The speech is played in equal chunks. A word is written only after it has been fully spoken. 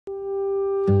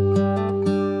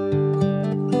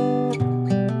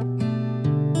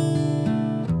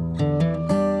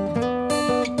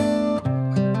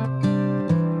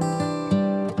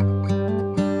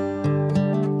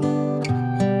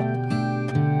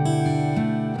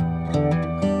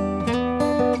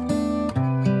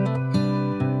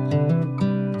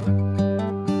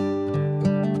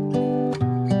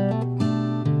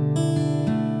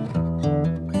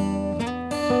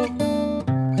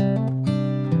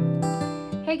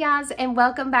Hey guys, and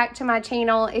welcome back to my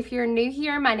channel. If you're new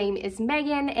here, my name is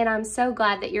Megan and I'm so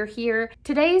glad that you're here.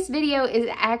 Today's video is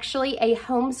actually a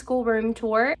homeschool room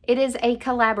tour. It is a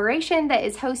collaboration that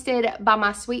is hosted by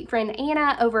my sweet friend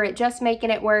Anna over at Just Making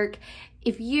It Work.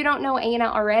 If you don't know Anna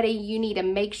already, you need to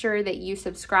make sure that you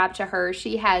subscribe to her.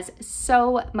 She has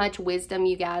so much wisdom,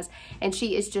 you guys, and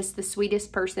she is just the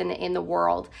sweetest person in the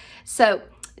world. So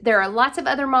there are lots of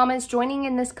other mamas joining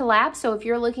in this collab, so if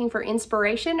you're looking for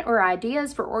inspiration or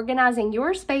ideas for organizing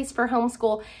your space for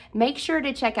homeschool, make sure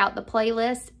to check out the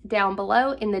playlist down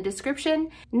below in the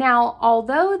description. Now,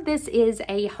 although this is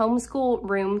a homeschool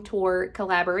room tour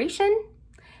collaboration,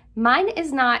 mine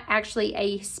is not actually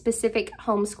a specific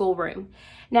homeschool room.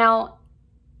 Now,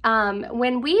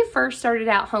 when we first started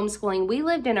out homeschooling, we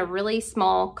lived in a really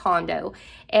small condo.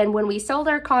 And when we sold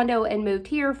our condo and moved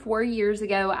here 4 years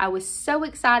ago, I was so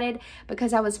excited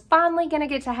because I was finally going to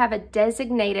get to have a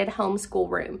designated homeschool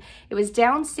room. It was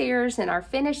downstairs in our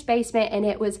finished basement, and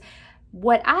it was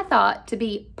what I thought to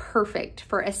be perfect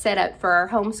for a setup for our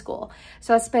homeschool.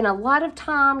 So I spent a lot of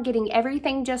time getting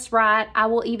everything just right. I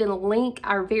will even link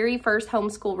our very first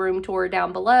homeschool room tour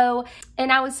down below.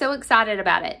 And I was so excited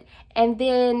about it. And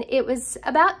then it was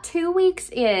about 2 weeks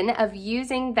in of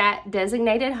using that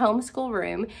designated homeschool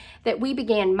room that we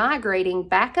began migrating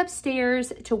back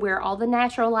upstairs to where all the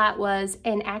natural light was,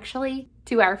 and actually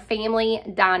to our family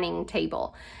dining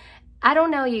table. I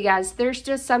don't know, you guys, there's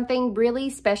just something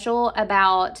really special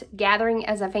about gathering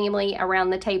as a family around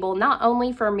the table, not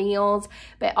only for meals,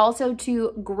 but also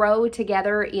to grow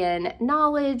together in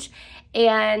knowledge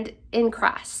and in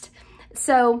Christ.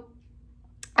 So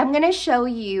I'm going to show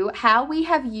you how we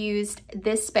have used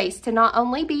this space to not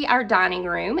only be our dining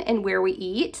room and where we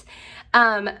eat,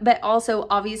 but also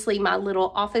obviously my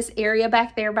little office area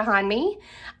back there behind me,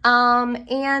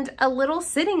 and a little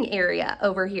sitting area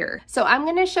over here. So I'm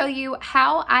going to show you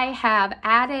how I have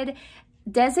added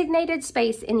designated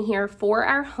space in here for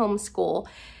our homeschool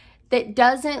that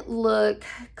doesn't look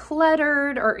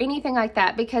cluttered or anything like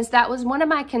that, because that was one of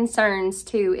my concerns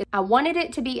too. I wanted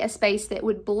it to be a space that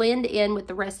would blend in with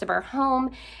the rest of our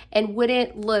home and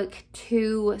wouldn't look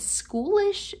too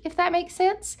schoolish, if that makes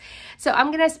sense. So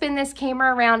I'm gonna spin this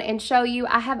camera around and show you.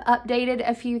 I have updated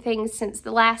a few things since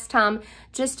the last time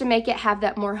just to make it have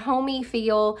that more homey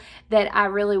feel that I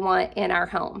really want in our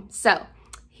home. So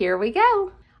here we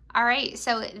go. All right,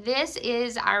 so this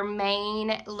is our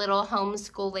main little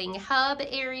homeschooling hub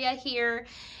area here,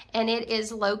 and it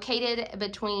is located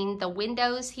between the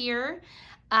windows here.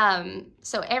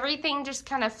 So everything just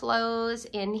kind of flows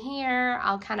in here.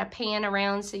 I'll kind of pan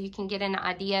around so you can get an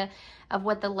idea of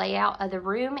what the layout of the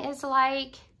room is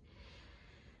like.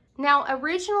 Now,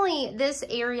 originally, this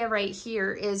area right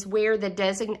here is where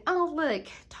the oh, look,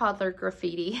 toddler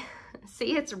graffiti.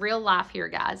 See, it's real life here,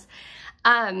 guys.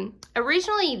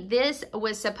 Originally, this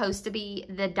was supposed to be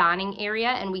the dining area,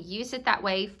 and we used it that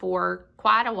way for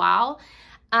quite a while.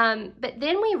 But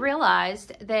then we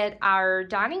realized that our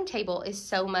dining table is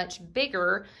so much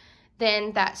bigger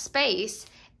than that space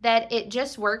that it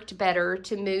just worked better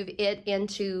to move it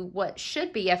into what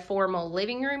should be a formal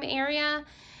living room area,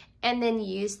 and then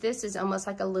use this as almost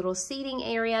like a little seating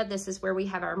area. This is where we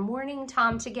have our morning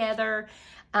time together.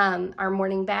 Our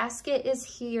morning basket is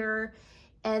here.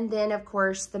 And then, of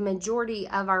course, the majority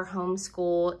of our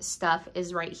homeschool stuff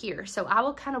is right here. So I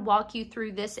will kind of walk you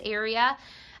through this area.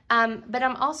 But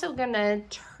I'm also going to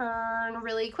turn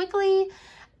really quickly.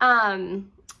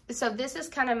 So this is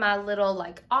kind of my little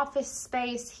like office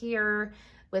space here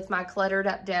with my cluttered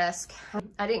up desk.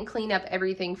 I didn't clean up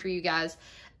everything for you guys.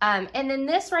 And then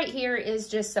this right here is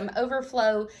just some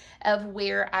overflow of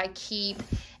where I keep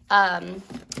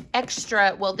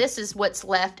extra, well, this is what's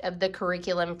left of the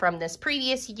curriculum from this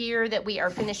previous year that we are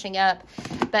finishing up,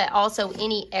 but also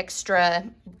any extra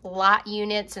light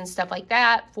units and stuff like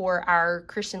that for our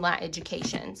Christian light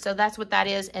education. So that's what that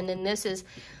is. And then this is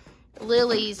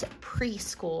Lily's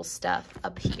preschool stuff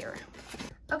up here.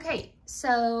 Okay,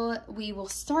 so we will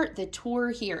start the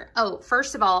tour here. Oh,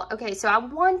 first of all, okay, so I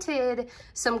wanted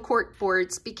some cork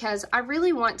boards because I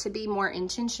really want to be more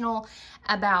intentional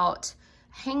about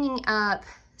hanging up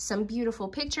some beautiful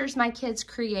pictures my kids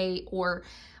create, or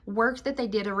work that they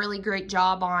did a really great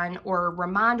job on, or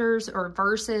reminders or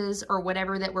verses or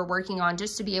whatever that we're working on,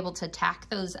 just to be able to tack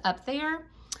those up there.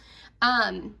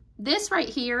 This right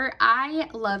here, I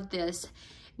love this.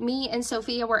 Me and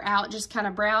Sophia were out just kind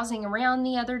of browsing around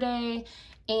the other day,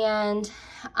 and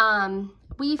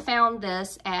we found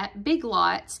this at Big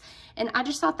Lots, and I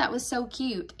just thought that was so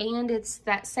cute. And it's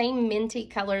that same minty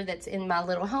color that's in my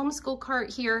little homeschool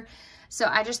cart here. So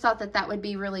I just thought that that would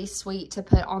be really sweet to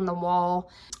put on the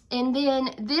wall. And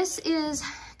then this is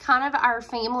kind of our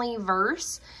family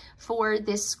verse for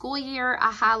this school year.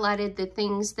 I highlighted the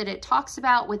things that it talks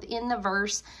about within the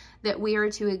verse that we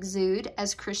are to exude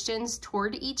as Christians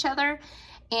toward each other,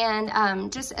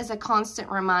 and just as a constant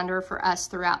reminder for us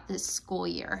throughout this school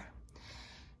year.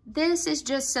 This is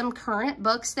just some current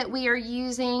books that we are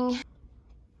using.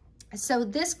 So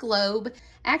this globe,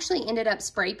 I actually ended up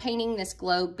spray painting this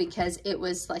globe because it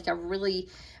was like a really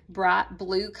bright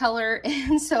blue color,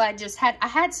 and so I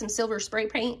had some silver spray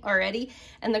paint already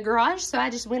in the garage, so I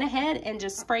just went ahead and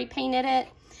just spray painted it.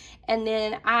 And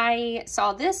then I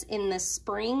saw this in the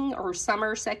spring or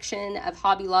summer section of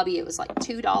Hobby Lobby. It was like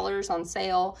 $2 on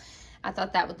sale. I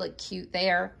thought that would look cute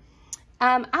there.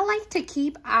 I like to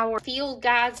keep our field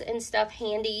guides and stuff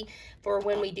handy for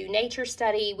when we do nature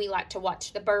study. We like to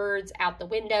watch the birds out the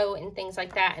window and things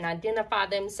like that and identify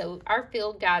them. So our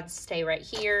field guides stay right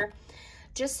here.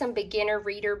 Just some beginner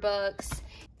reader books,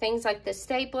 things like the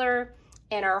stapler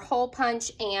and our hole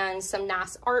punch and some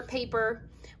nice art paper,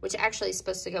 which actually is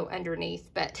supposed to go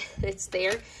underneath, but it's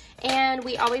there. And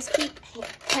we always keep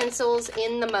pencils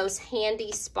in the most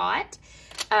handy spot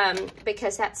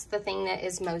because that's the thing that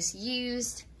is most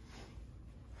used.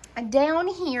 Down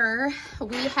here,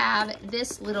 we have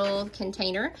this little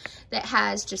container that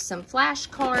has just some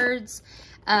flashcards,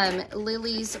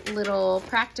 Lily's little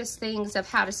practice things of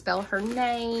how to spell her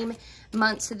name,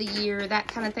 months of the year, that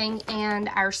kind of thing. And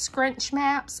our scrunch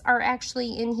maps are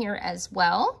actually in here as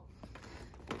well.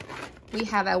 We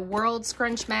have a world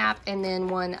scrunch map and then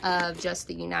one of just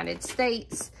the United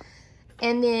States.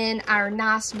 And then our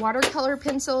nice watercolor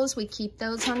pencils, we keep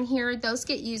those on here. Those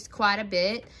get used quite a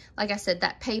bit. Like I said,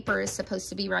 that paper is supposed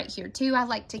to be right here too. I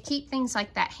like to keep things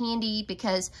like that handy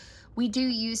because we do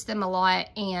use them a lot,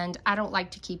 and I don't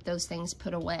like to keep those things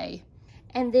put away.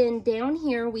 And then down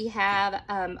here we have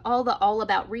all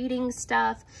about reading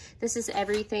stuff. This is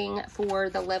everything for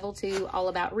the level 2 all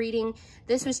about reading.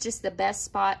 This was just the best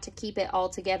spot to keep it all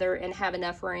together and have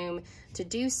enough room to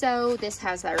do so. This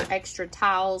has our extra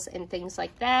tiles and things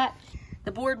like that.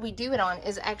 The board we do it on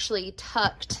is actually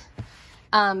tucked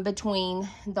between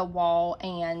the wall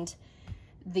and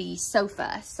the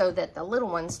sofa so that the little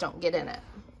ones don't get in it.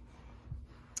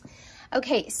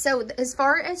 Okay, so as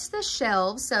far as the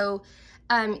shelves, so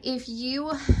if you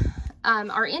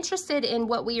are interested in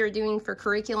what we are doing for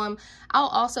curriculum, I'll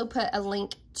also put a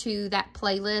link to that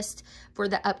playlist for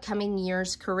the upcoming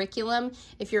year's curriculum.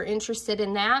 If you're interested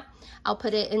in that, I'll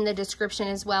put it in the description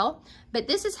as well. But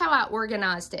this is how I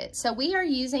organized it. So we are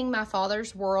using My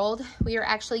Father's World. We are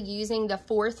actually using the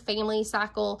 4th family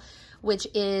cycle, which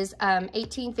is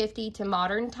 1850 to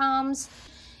modern times.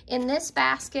 In this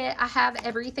basket, I have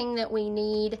everything that we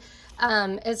need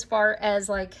as far as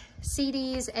like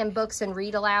CDs and books and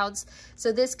read alouds.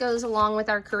 So this goes along with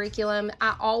our curriculum.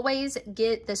 I always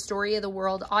get the Story of the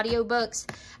World audiobooks.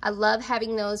 I love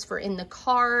having those for in the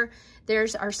car.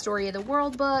 There's our Story of the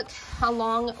World book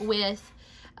along with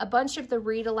a bunch of the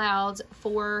read alouds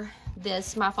for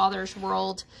this My Father's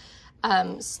World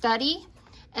study.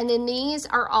 And then these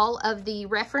are all of the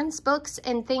reference books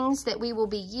and things that we will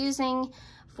be using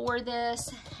for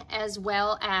this, as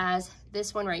well as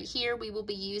this one right here we will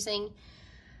be using.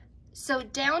 So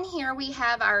down here we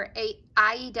have our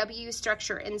IEW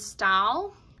structure and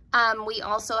style. We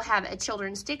also have a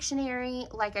children's dictionary,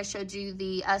 like I showed you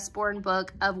the Usborne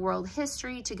book of world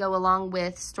history to go along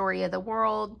with Story of the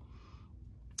World.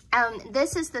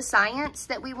 This is the science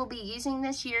that we will be using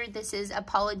this year. This is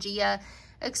Apologia,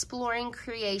 Exploring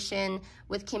Creation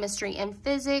with Chemistry and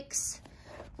Physics.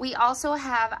 We also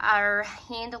have our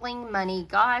Handling Money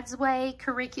God's Way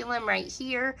curriculum right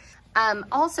here.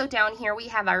 Also down here we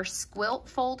have our Squilt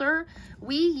folder.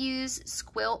 We use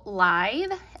Squilt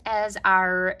Live as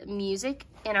our music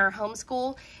in our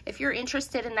homeschool. If you're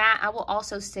interested in that, I will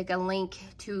also stick a link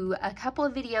to a couple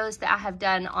of videos that I have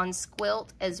done on Squilt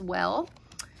as well.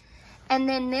 And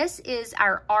then this is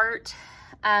our art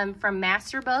from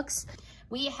Master Books.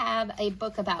 We have a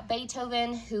book about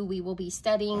Beethoven, who we will be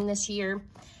studying this year,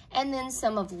 and then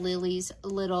some of Lily's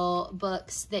little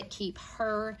books that keep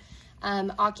her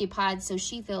occupied, so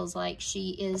she feels like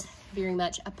she is very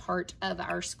much a part of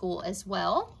our school as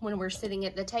well when we're sitting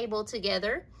at the table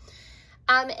together.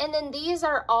 And then these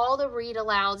are all the read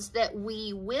alouds that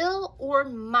we will or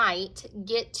might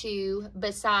get to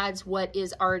besides what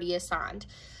is already assigned.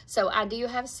 So I do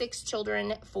have 6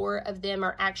 children. 4 of them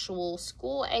are actual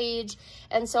school age.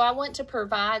 And so I want to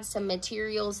provide some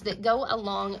materials that go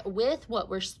along with what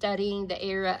we're studying, the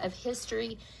era of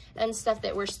history and stuff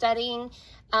that we're studying.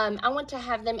 I want to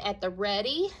have them at the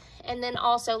ready. And then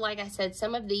also, like I said,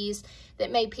 some of these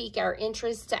that may pique our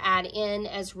interest to add in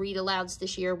as read alouds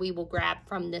this year, we will grab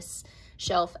from this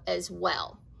shelf as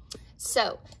well.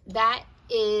 So that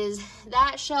is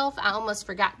that shelf. I almost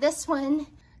forgot this one.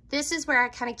 This is where I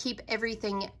kind of keep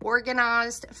everything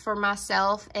organized for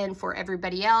myself and for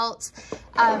everybody else.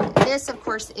 This, of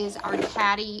course, is our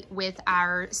caddy with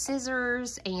our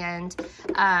scissors and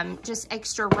just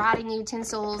extra writing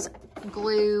utensils,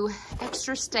 glue,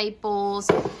 extra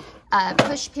staples,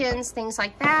 push pins, things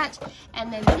like that.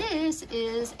 And then this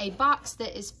is a box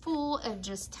that is full of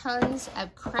just tons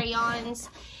of crayons.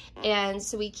 And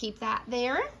so we keep that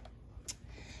there.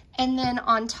 And then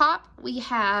on top, we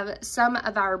have some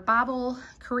of our Bible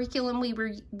curriculum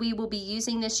we will be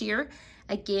using this year.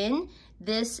 Again,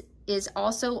 this is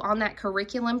also on that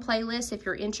curriculum playlist if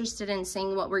you're interested in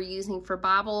seeing what we're using for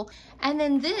Bible. And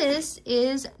then this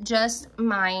is just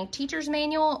my teacher's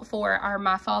manual for our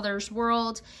My Father's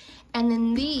World. And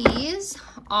then these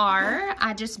are,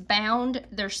 I just bound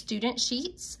their student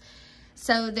sheets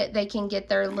so that they can get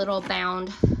their little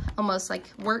bound, almost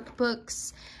like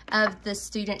workbooks of the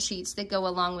student sheets that go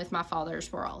along with My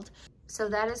Father's World. So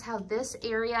that is how this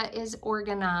area is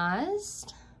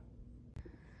organized.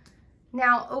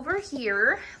 Now over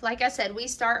here, like I said, we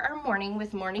start our morning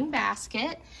with Morning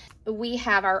Basket. We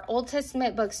have our Old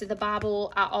Testament books of the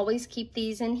Bible. I always keep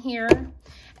these in here,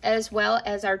 as well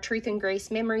as our Truth and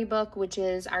Grace Memory Book, which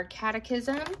is our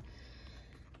catechism.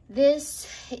 This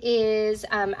is,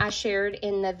 I shared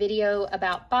in the video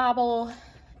about Bible,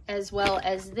 as well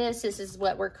as this. This is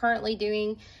what we're currently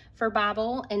doing for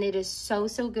Bible, and it is so,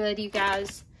 so good, you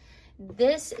guys.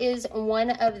 This is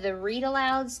one of the read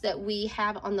alouds that we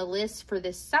have on the list for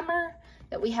this summer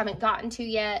that we haven't gotten to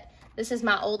yet. This is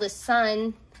my oldest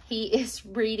son. He is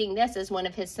reading this as one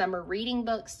of his summer reading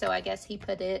books, so I guess he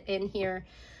put it in here.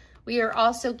 We are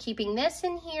also keeping this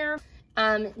in here.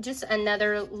 Just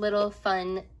another little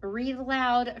fun read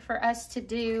aloud for us to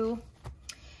do.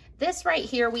 This right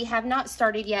here, we have not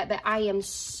started yet, but I am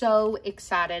so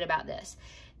excited about this.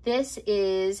 This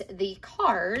is the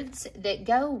cards that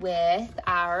go with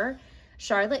our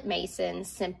Charlotte Mason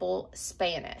Simple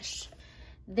Spanish.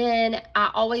 Then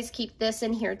I always keep this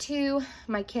in here too.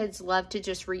 My kids love to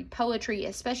just read poetry,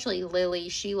 especially Lily.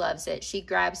 She loves it. She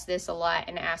grabs this a lot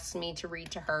and asks me to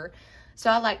read to her. So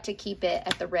I like to keep it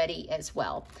at the ready as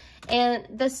well. And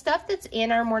the stuff that's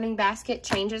in our morning basket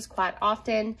changes quite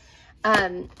often.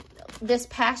 This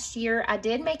past year, I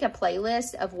did make a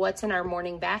playlist of what's in our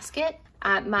morning basket.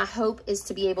 My hope is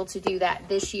to be able to do that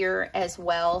this year as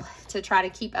well, to try to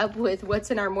keep up with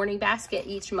what's in our morning basket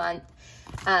each month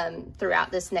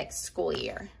throughout this next school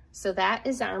year. So that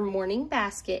is our morning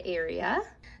basket area.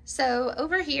 So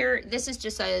over here, this is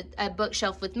just a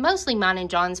bookshelf with mostly mine and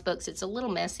John's books. It's a little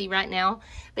messy right now.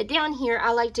 But down here,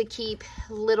 I like to keep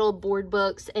little board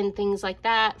books and things like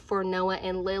that for Noah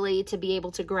and Lily to be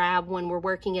able to grab when we're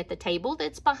working at the table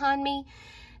that's behind me.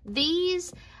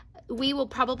 These we will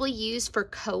probably use for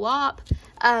co-op.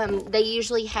 They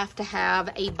usually have to have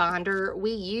a binder.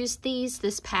 We used these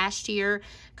this past year.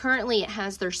 Currently it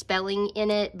has their spelling in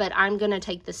it, but I'm going to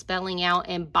take the spelling out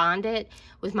and bind it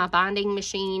with my binding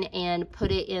machine and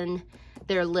put it in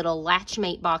their little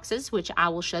latchmate boxes, which I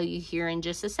will show you here in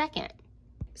just a second.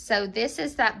 So this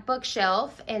is that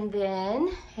bookshelf, and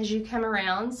then as you come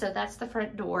around, so that's the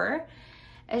front door.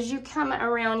 As you come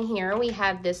around here, we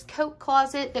have this coat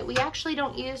closet that we actually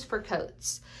don't use for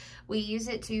coats. We use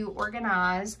it to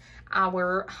organize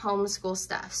our homeschool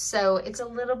stuff. So it's a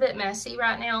little bit messy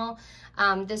right now.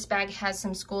 This bag has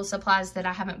some school supplies that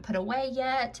I haven't put away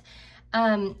yet.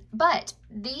 But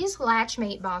these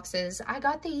latchmate boxes, I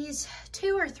got these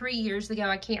 2 or 3 years ago.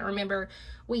 I can't remember.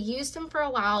 We used them for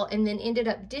a while and then ended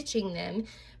up ditching them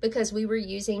because we were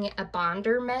using a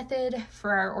binder method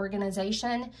for our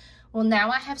organization. Well, now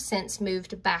I have since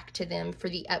moved back to them for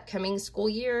the upcoming school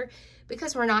year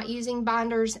because we're not using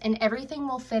binders and everything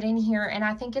will fit in here, and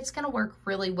I think it's going to work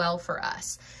really well for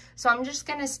us. So I'm just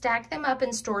going to stack them up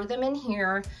and store them in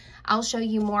here. I'll show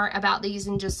you more about these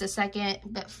in just a second,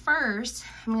 but first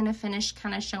I'm going to finish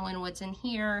kind of showing what's in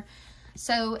here.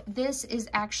 So this is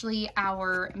actually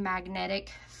our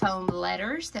magnetic foam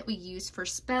letters that we use for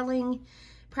spelling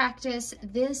practice.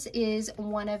 This is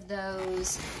one of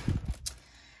those.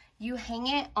 You hang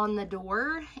it on the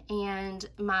door, and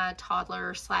my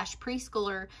toddler /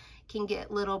 preschooler can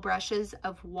get little brushes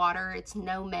of water. It's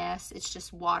no mess, it's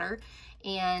just water.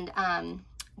 And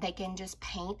they can just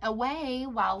paint away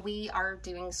while we are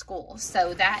doing school.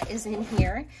 So that is in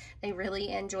here. They really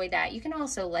enjoy that. You can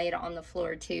also lay it on the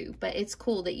floor too, but it's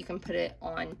cool that you can put it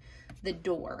on the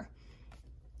door.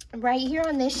 Right here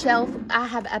on this shelf, I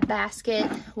have a basket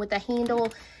with a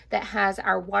handle that has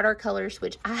our watercolors,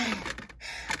 which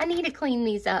I need to clean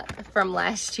these up from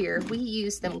last year. We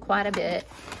used them quite a bit.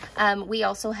 We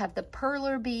also have the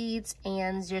perler beads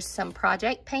and just some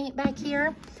project paint back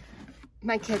here.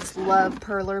 My kids love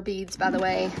perler beads, by the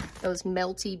way, those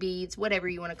melty beads, whatever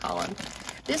you want to call them.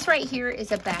 This right here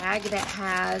is a bag that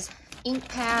has ink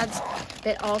pads,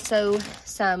 but also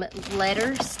some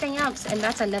letter stamps, and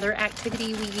that's another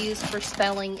activity we use for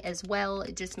spelling as well.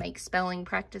 It just makes spelling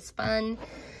practice fun.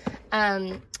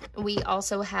 We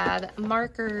also have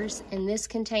markers in this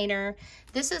container.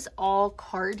 This is all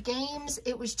card games.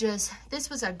 This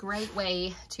was a great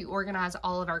way to organize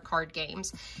all of our card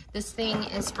games. This thing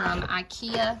is from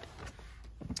IKEA.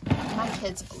 My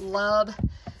kids love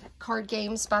card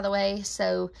games, by the way,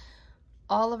 so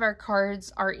all of our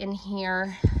cards are in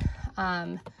here.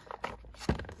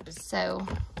 So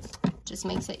just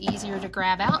makes it easier to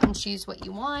grab out and choose what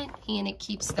you want, and it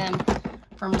keeps them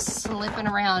from slipping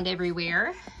around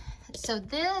everywhere. So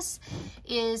this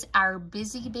is our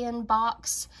busy bin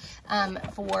box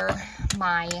for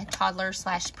my toddler /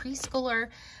 preschooler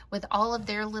with all of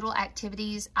their little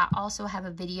activities. I also have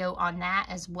a video on that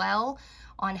as well,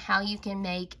 on how you can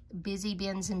make busy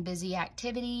bins and busy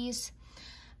activities.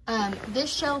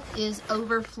 This shelf is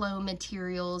overflow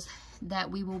materials that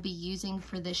we will be using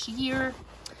for this year.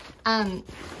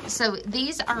 So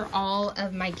these are all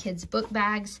of my kids' book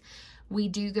bags. We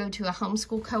do go to a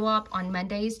homeschool co-op on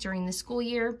Mondays during the school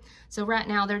year. So right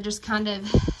now they're just kind of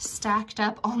stacked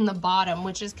up on the bottom,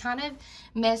 which is kind of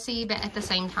messy, but at the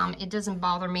same time, it doesn't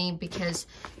bother me because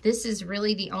this is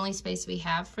really the only space we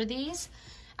have for these.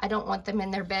 I don't want them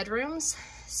in their bedrooms.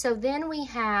 So then we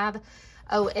have,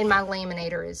 oh, and my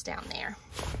laminator is down there.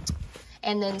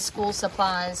 And then school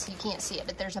supplies, you can't see it,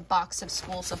 but there's a box of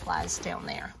school supplies down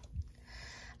there.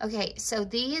 Okay, so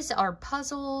these are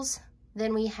puzzles.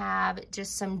 Then we have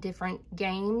just some different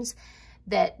games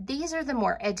these are the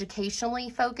more educationally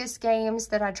focused games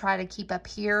that I try to keep up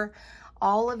here.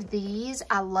 All of these,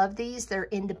 I love these. They're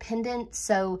independent.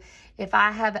 So if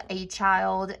I have a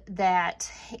child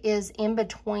that is in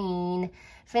between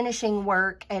finishing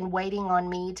work and waiting on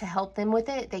me to help them with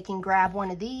it, they can grab one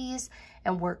of these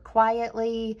and work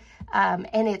quietly.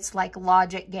 And it's like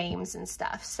logic games and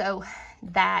stuff. So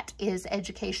that is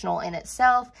educational in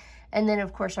itself. And then,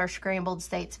 of course, our Scrambled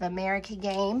States of America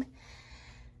game.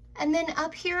 And then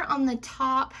up here on the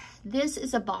top, this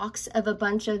is a box of a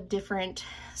bunch of different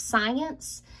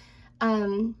science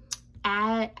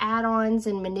add-ons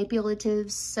and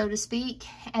manipulatives, so to speak.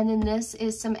 And then this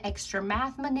is some extra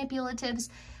math manipulatives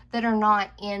that are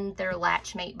not in their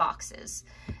Latchmate boxes.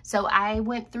 So I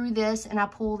went through this and I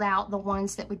pulled out the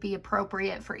ones that would be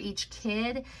appropriate for each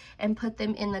kid and put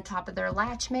them in the top of their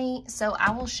Latchmate. So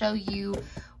I will show you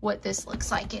what this looks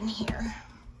like in here.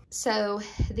 So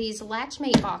these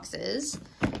Latchmate boxes,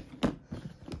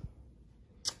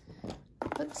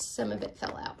 oops, some of it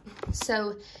fell out.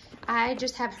 So I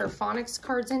just have her phonics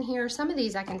cards in here. Some of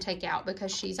these I can take out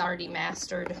because she's already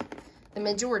mastered the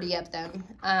majority of them,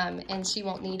 and she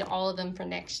won't need all of them for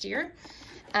next year.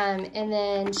 And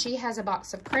then she has a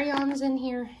box of crayons in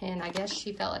here, and I guess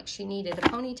she felt like she needed a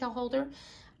ponytail holder.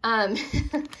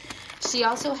 She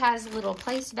also has little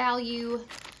place value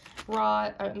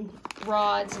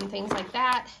rods and things like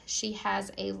that. She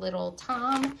has a little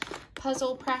Tom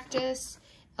puzzle practice,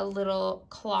 a little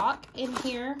clock in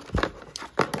here,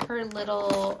 her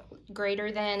little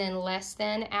greater than and less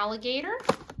than alligator,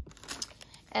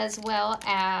 as well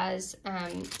as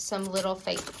some little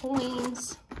fake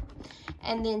coins.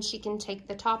 And then she can take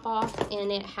the top off,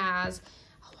 and it has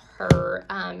her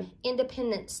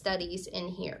independent studies in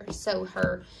here. So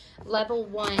her level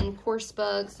 1 course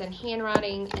books and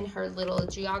handwriting, and her little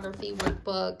geography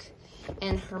workbook,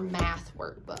 and her math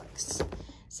workbooks.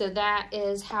 So that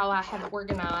is how I have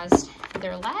organized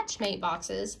their Latchmate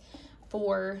boxes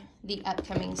for the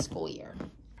upcoming school year.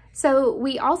 So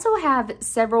we also have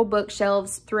several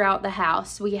bookshelves throughout the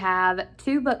house. We have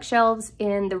 2 bookshelves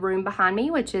in the room behind me,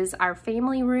 which is our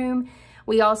family room.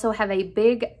 We also have a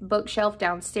big bookshelf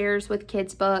downstairs with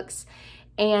kids' books.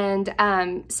 And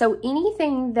so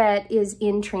anything that is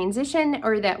in transition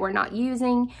or that we're not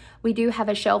using, we do have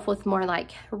a shelf with more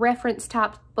like reference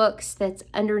type books that's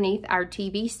underneath our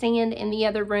TV stand in the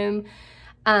other room.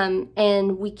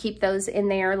 And we keep those in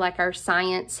there, like our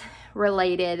science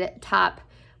related type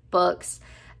books.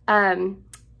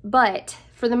 But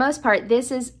for the most part,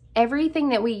 this is everything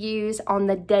that we use on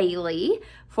the daily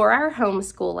for our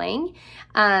homeschooling.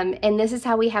 And this is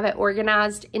how we have it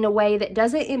organized in a way that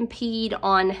doesn't impede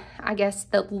on, I guess,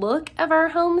 the look of our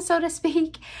home, so to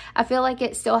speak. I feel like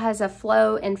it still has a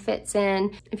flow and fits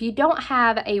in. If you don't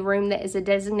have a room that is a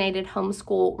designated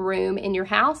homeschool room in your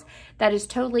house, that is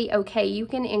totally okay. You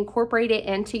can incorporate it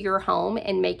into your home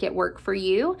and make it work for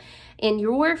you and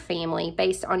your family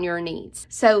based on your needs.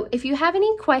 So if you have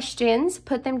any questions,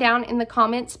 put them down in the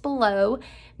comments below.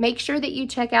 Make sure that you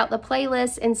check out the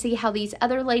playlist and see how these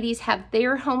other ladies have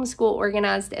their homeschool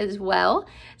organized as well,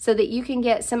 so that you can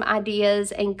get some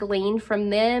ideas and glean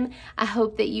from them. I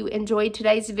hope that you enjoyed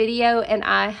today's video, and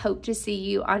I hope to see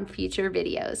you on future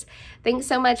videos. Thanks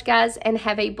so much, guys, and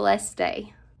have a blessed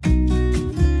day.